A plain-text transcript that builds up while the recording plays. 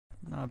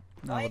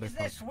Why is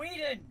this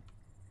Sweden?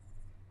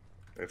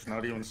 It's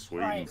not even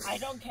Sweden. Right, I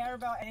don't care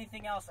about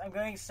anything else. I'm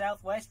going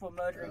southwest. We're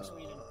murdering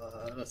Sweden.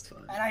 That's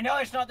fine. And I know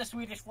it's not the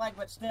Swedish flag,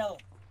 but still.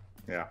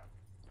 Yeah.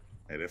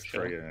 It is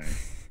true.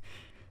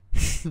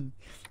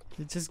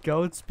 You just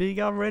go and speak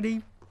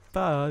already?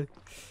 Bye.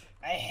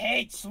 I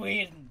hate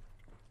Sweden.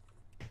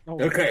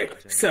 Okay,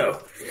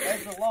 so,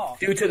 There's the law.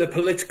 due to the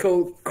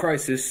political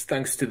crisis,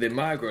 thanks to the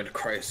migrant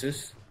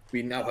crisis,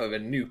 we now have a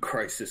new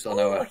crisis on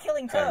our we're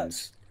killing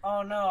hands. Turks.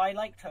 Oh no, I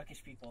like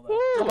Turkish people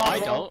though. I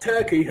don't.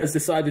 Turkey has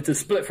decided to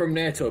split from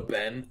NATO,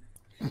 Ben,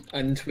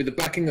 and with the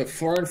backing of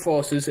foreign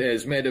forces, it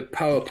has made a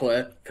power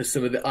play for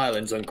some of the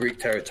islands on Greek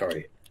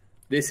territory.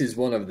 This is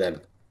one of them.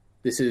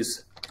 This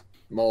is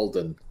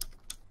Malden.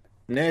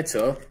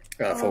 NATO,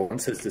 for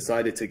once, has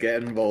decided to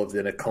get involved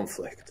in a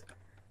conflict.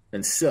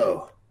 And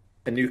so,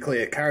 a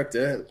nuclear-powered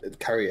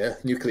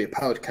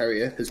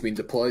carrier has been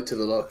deployed to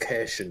the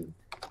location.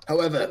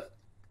 However,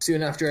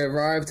 soon after it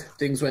arrived,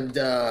 things went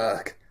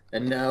dark,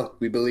 and now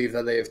we believe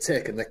that they have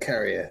taken the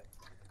carrier.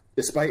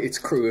 Despite its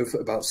crew of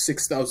about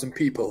 6,000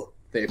 people,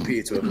 they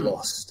appear to have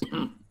lost.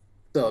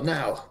 So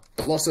now,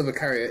 the loss of a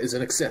carrier is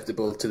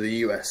unacceptable to the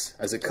US,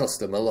 as it cost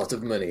them a lot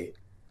of money,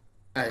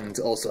 and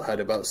also had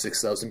about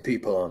 6,000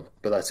 people on,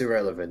 but that's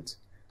irrelevant.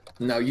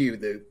 Now you,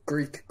 the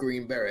Greek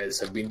Green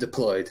Berets, have been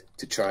deployed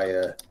to try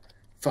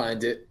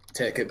find it,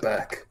 take it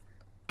back.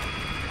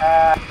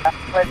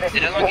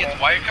 Did anyone get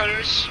wire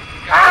cutters?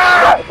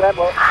 Where am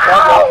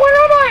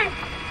I?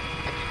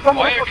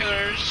 Wire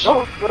cutters!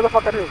 No, what the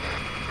fuck are you?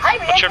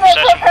 What's your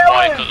obsession with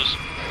wire cutters?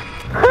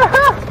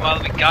 Well,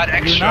 we got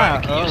extra,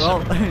 we can use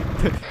them.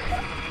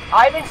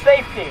 I'm in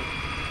safety.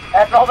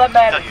 That's all that No,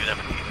 matters. you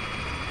never.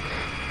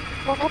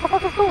 What the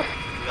fuck is this?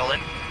 We all in?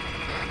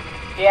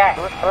 Yeah.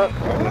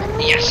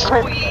 Yes,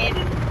 queen!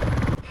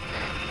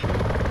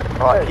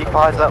 Right, keep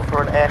eyes out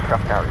for an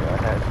aircraft carrier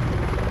ahead.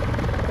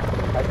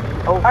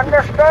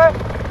 Understood?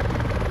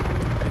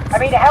 I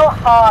mean, how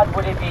hard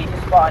would it be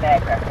to spot an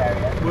aircraft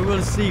carrier? We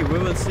will see,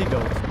 Ghost.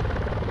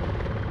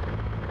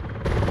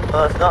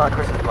 It's not a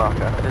Chris's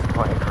marker. I'm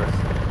disappointed, Chris.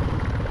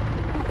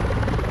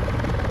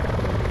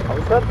 I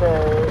was at the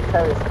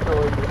carrier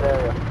still in this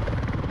area.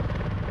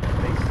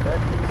 They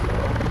said so.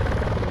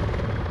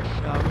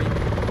 Yeah, I mean,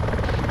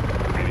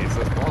 It's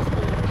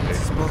possible.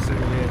 it's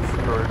possible, yeah.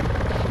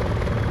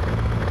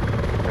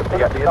 Could be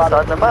at the inside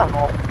of the map.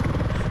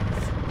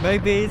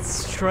 Maybe it's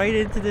straight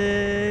into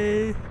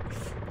the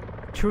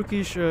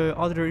Turkish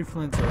other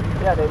influencer.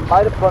 Yeah, they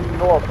might have gone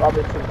north up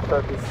into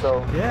Turkey,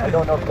 so Yeah, I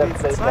don't know if maybe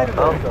that's it's safe. inside of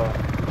Also.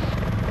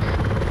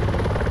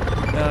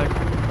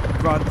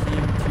 Ground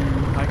team to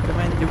high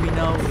command. Do we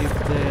know if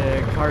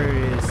the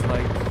carrier is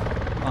like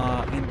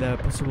in the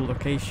possible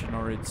location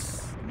or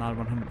it's not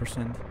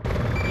 100%?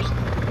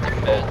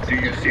 Do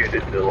you see it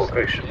in the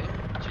location?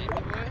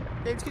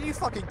 James, can you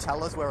fucking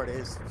tell us where it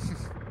is?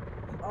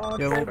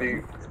 Yeah,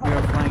 we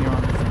are flying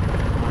around the thing.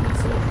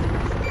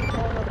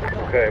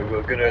 Okay,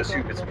 we're gonna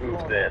assume it's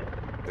moved then.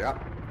 Yeah.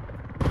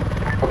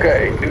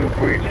 Okay, new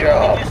briefing.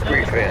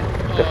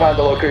 To find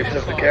the location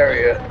of the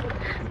carrier,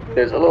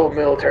 there's a little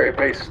military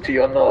base to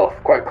your north,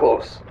 quite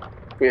close.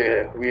 We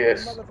have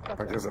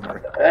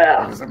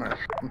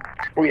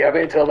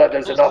intel that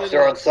there's an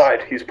officer on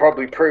site. He's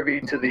probably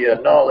privy to the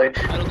knowledge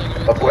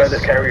of where the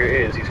carrier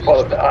is. He's part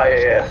of the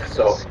IAF,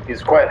 so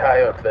he's quite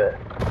high up there.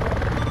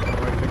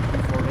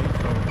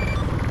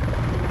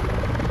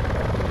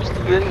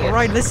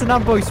 Alright, listen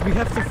up, boys. We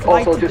have to fly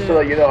Also, to just the... to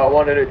let you know, I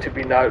wanted it to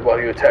be night while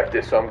you attack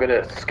this, so I'm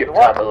gonna skip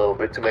time a little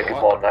bit to make it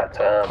more night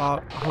time.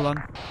 hold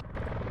on.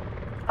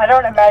 I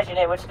don't imagine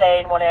it would stay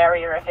in one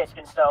area if it's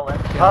been stolen.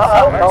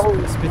 I lost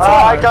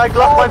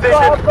my vision!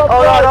 Oh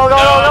god, oh god, oh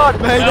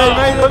god!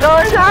 Mayday!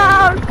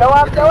 Go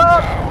up, go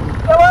up!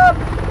 Go up!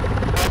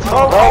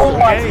 Oh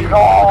my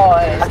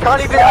god! I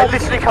can't even, I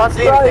literally can't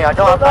see anything, I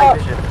don't have night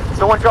vision.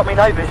 Someone drop me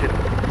night vision.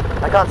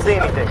 I can't see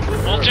anything.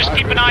 Well, just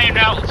keep an eye on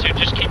your altitude,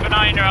 just keep an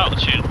eye on your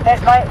altitude.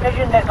 There's night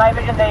vision,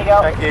 there you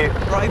go. Thank you.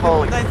 Right,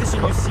 Holy. night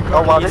vision, you see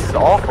Oh wow, this is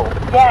awful.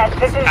 Yeah,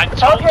 this is I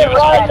told you totally it's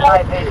right, awful.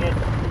 night vision.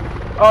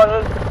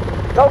 Oh,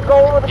 don't go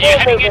over the You're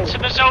heading building. into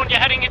the zone, you're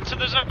heading into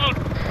the zone.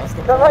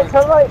 Turn right,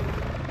 turn right.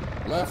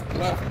 Left,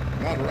 not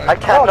right. I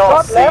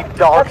cannot see left,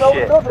 dog that's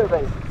shit. over the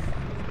base.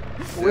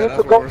 We have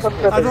to go from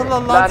the I don't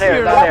know, Down here,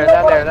 here. down here,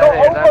 down there, down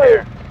here, down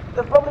here.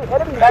 There's probably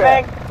enemies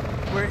there.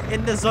 We're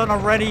in the zone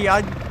already.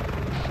 Down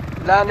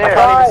there. I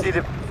can't even see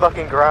the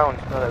fucking ground.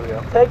 Oh, there we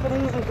go. Take it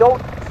easy,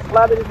 don't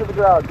slam it into the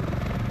ground.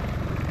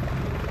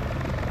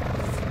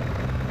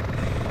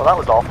 Well, that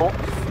was awful.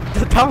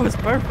 That was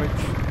perfect.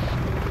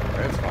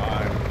 It's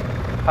fine.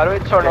 How do we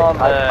turn on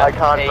the I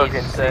can't Ace,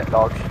 fucking see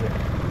dog shit.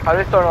 How do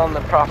we turn on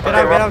the proper... Get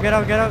out.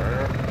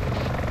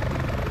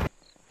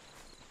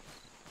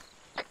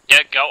 Yeah,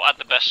 go at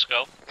the best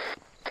scope.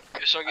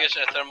 If someone gets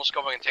a thermal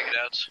scope, I can take it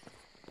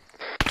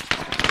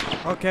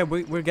out. Okay,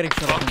 we're getting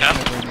shot up.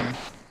 Okay.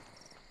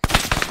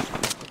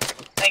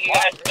 Thank you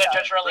guys, that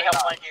just really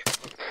helped find you.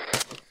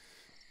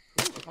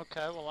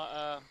 Okay,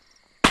 well,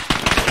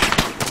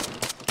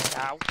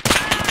 Ow.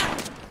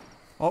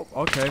 Oh,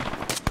 okay.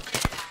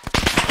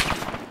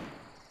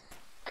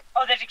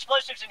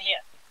 explosives in here.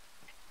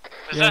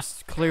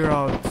 Yes, clear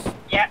out.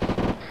 Yeah.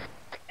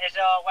 There's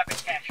a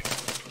weapons cache.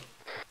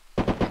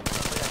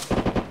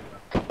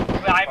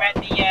 I'm at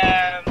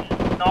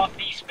the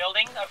northeast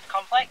building of the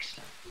complex.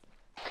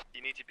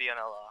 You need to be on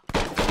LR.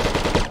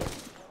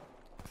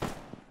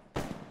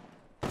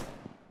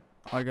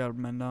 I got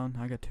men down.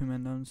 I got 2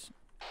 men downs.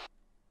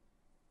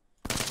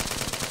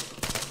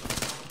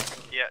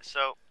 Yeah,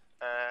 so,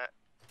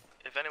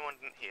 if anyone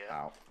didn't hear,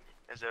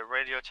 there's a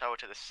radio tower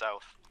to the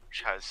south,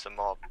 which has some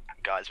more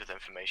guys with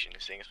information,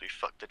 seeing as we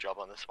fucked the job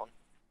on this one.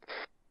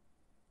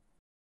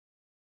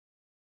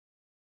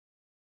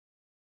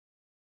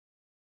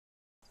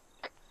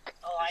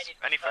 Oh, I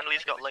didn't. Any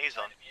friendlies got lasers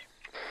on?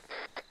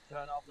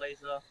 Turn off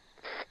laser.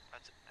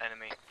 That's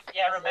enemy.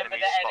 Yeah, remember Enemy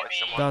that spotted enemy.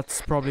 someone.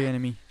 That's probably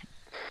enemy.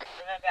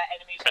 Remember that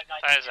enemies at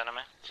night. That is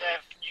enemy. So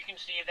if you can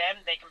see them,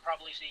 they can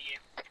probably see you.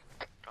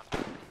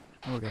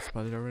 Oh, I got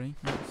spotted already.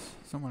 Nice.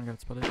 Someone got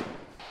spotted.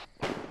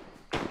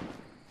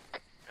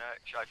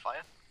 Should I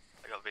fire?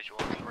 I got visual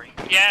on 3.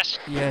 Yes!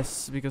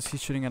 Yes, because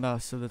he's shooting at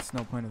us, so that's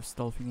no point of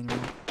stealthing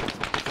anymore.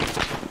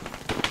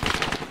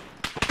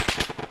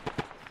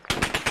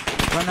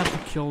 Try not to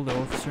kill the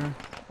officer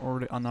or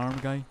the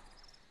unarmed guy.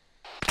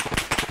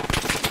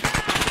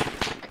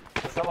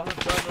 Someone who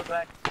turned the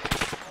back.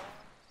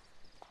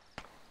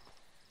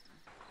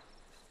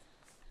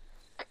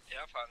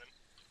 Yeah, I found him.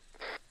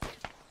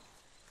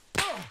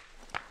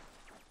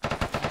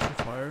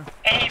 Fire.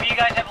 Any of you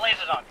guys have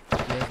lasers on?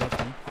 Yes, that's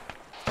me.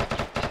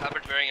 Is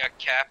Albert wearing a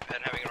cap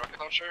and having a rocket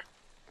launcher?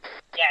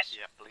 Yes.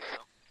 Yeah, believe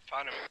so.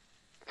 Found him.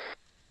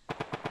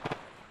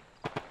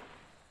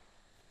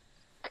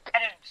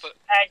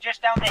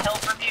 Just down the hill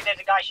from you, there's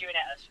a guy shooting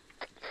at us.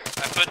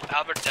 I put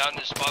Albert down in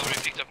the spot where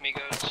he picked up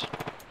Migos.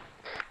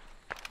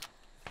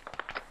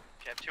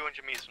 Okay, I'm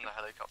 200 meters from the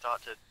helicopter. I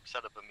had to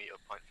set up a meet-up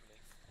point for me.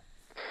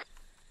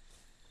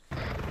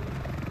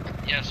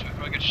 Yes, we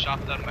probably get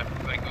shot down by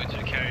going to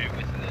the carrier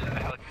with the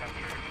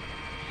helicopter.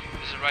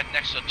 This is right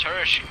next to a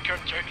Turkish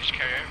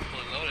carrier,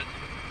 fully loaded.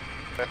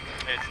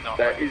 It's not.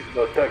 There is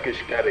no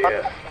Turkish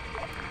carrier.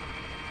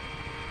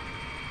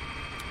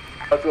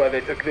 That's why they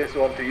took this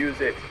one to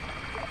use it.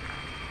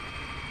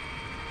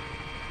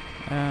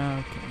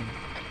 Okay.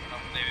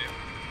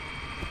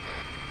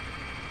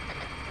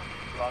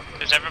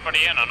 Is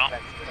everybody in or not?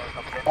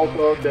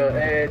 Also, the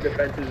air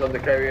defenses on the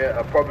carrier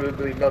are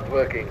probably not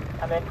working.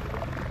 I'm in.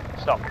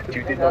 Stop. But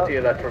you did not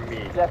hear that from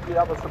me. Jeffrey,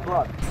 that was the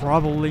blood.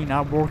 Probably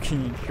not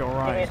working. You're Give me a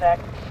right. sec.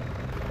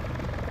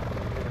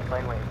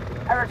 Plane waiting.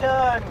 I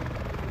return!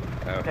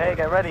 Okay,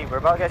 get ready. We're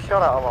about to get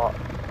shot at a lot.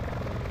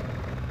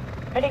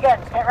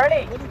 Miniguns, get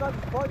ready! Miniguns,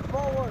 point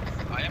forward.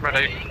 I am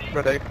ready.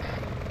 Ready.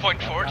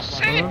 Point forward,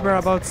 say. Remember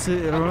about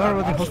the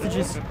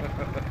hostages?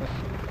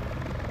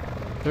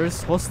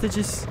 There's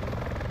hostages.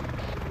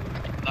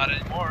 Not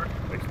anymore.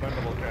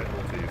 Expendable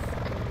casualties.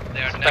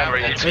 They are now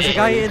ready. There's a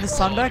guy in the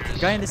sandbag.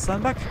 Guy in the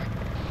sandbag.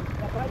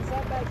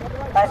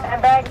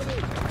 Sandbags!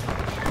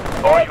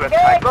 Oh, you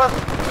attacked us?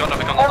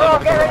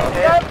 Everyone get ready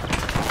to jump!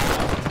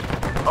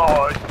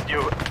 Oh, you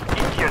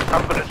idiot.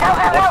 I'm gonna shoot one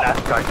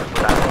last guy just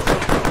for that.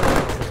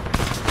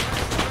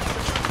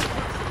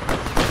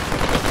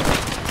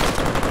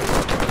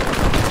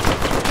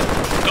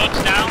 Guns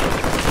down.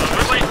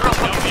 Wait, girl,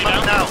 put me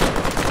down now.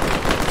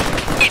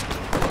 Eat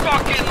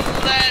fucking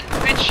lead,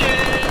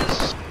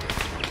 bitches!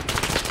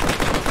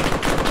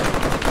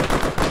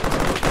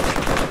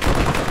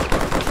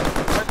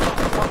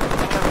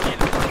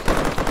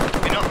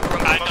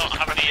 I don't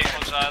have any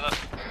infos either.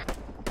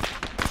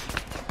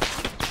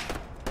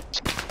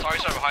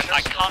 Targets are behind us.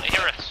 I can't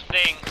hear a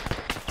thing.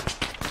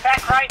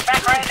 Back right in the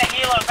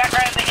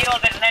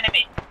helo, there's an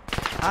enemy.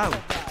 Ow.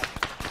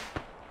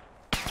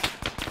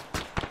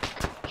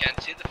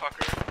 Can't see the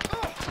fucker.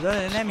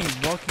 There's an enemy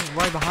walking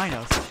right behind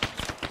us.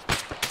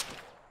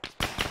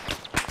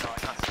 No, I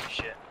can't see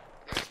shit.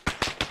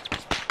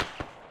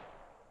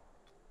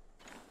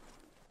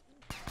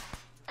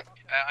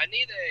 I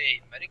need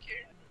a medic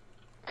here.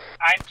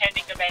 I'm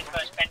tending to Ben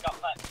first, Ben got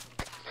fucked.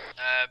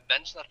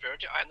 Ben's not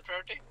priority, I'm the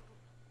priority.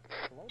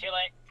 Too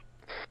late.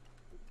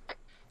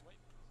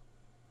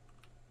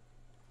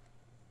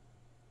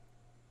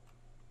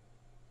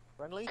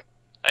 Friendly?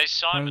 Hey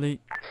Simon. Early.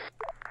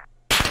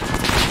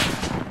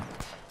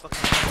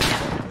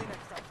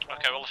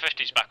 Okay, well the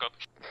 50's back up.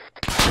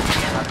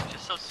 I'm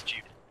just so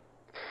stupid.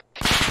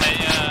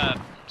 Hey,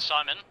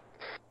 Simon.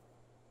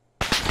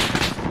 Do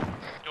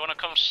you wanna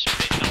come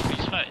spit in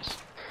his face?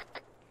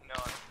 No,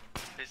 I'm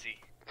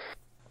busy.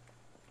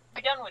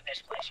 We done with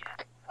this place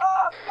yet?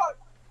 Ah, fuck!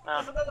 No.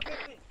 There's another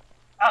 50!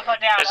 I'll go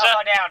down, Is I'll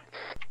go down.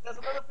 There's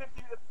another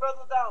 50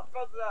 further down.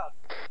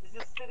 He's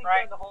just sitting there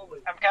Right. in the hallway.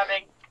 I'm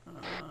coming.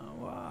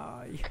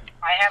 Why?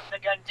 I have the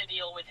gun to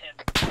deal with him.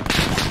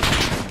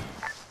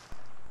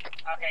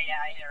 Okay,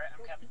 yeah, I hear it.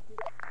 I'm coming.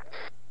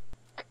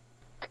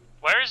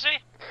 Where is he?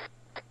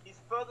 He's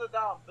further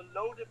down,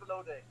 below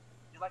there.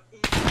 He's like...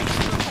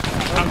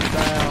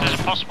 Is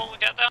it possible to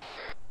get there?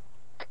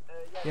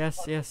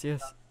 Yes.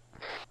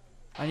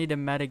 I need a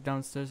medic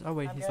downstairs. Oh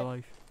wait, he's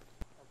alive.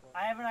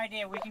 I have an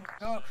idea. We can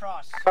go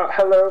across.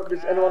 Hello,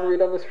 does anyone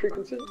read on this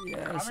frequency?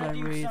 Yes, I'm I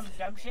gonna do read. some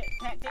dumb shit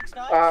tactics,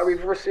 guys.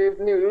 We've received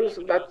news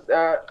that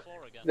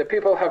the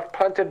people have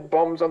planted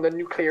bombs on the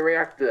nuclear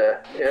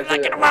reactor.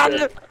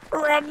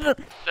 Run!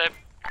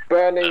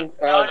 Burning,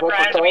 what's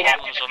it We called?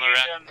 have to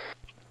defuse them.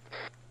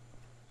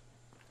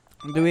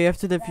 Do we have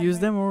to defuse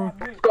them or?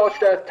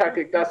 Scorched earth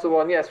tactic, that's the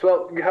one, yes.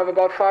 Well, you have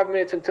about 5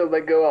 minutes until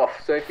they go off,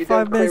 so if you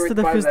 5 don't clear minutes to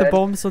it by defuse the then,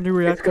 bombs on the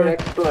it's gonna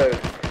reactor. explode.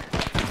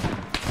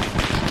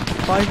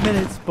 5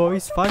 minutes,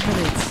 boys. 5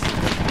 minutes.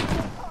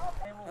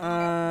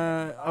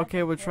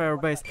 Okay, we'll try our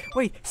best.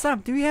 Wait, Sam,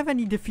 do we have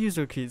any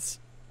diffuser kits?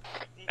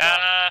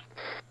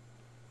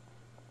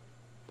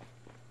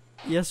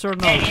 Yes or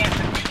no?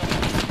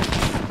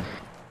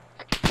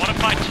 What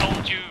if I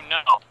told you no?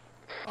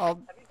 Oh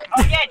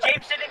yeah,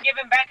 James didn't give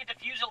him back a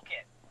defusal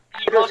kit.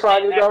 It's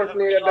fine, you don't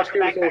need a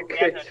diffusal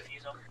kit.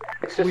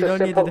 It's just We a don't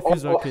need a simple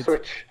diffusal on-off kit.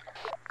 switch.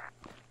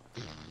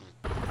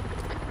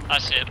 I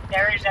see it.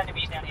 There is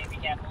enemies down here, be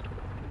careful.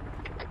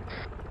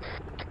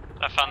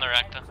 I found the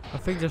reactor. I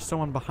think there's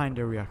someone behind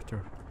the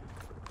reactor.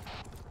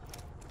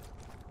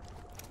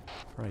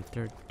 Right,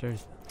 there's...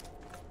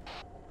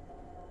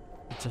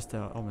 It's just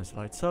almost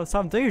light. So,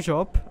 Sam, do your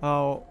job.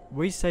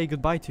 We say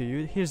goodbye to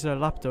you. Here's a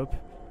laptop.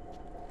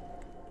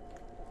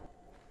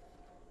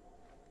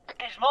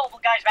 There's multiple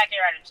guys back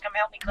here, Adams. Come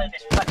help me clear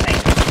this fuck thing.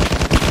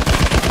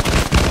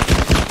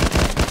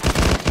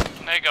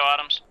 There you go,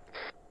 Adams.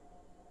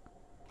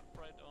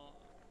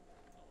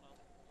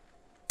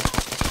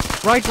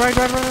 Right.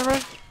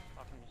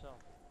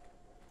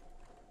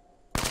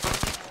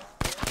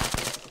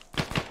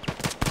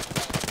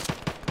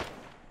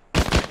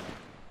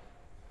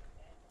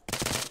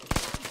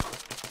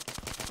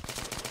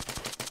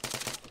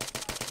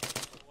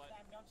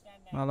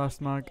 My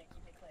last mark.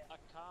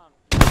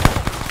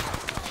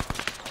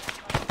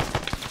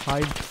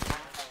 Hide.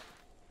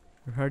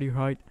 We heard you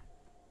hide.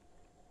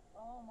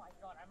 Oh my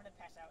god, I'm gonna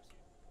pass out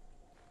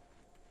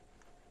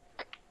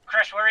soon.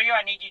 Chris, where are you?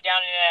 I need you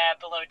down in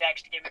below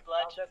decks to give me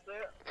blood.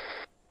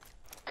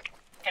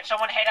 Can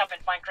someone head up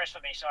and find Chris for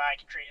me so I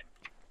can treat him?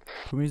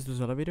 Can we use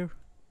this elevator?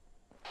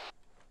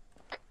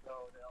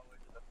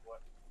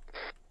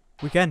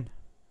 We can.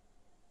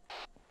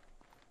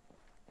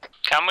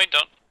 Can we?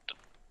 Don't.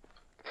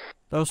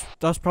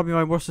 That's probably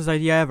my worstest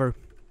idea ever.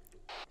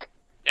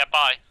 Yeah,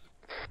 bye.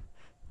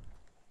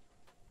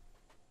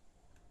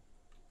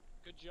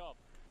 Good job.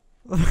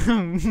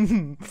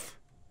 Don't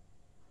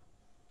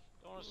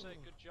want to say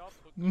good job,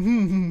 but good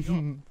fucking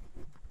job.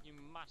 You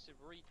massive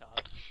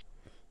retard.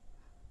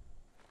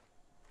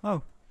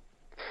 Oh.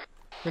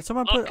 Did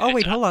someone Look, put... Oh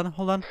wait, it's hold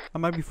on. I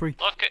might be free.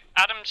 Look,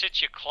 Adams,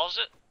 it's your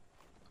closet.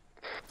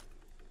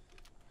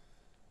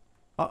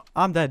 Oh,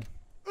 I'm dead.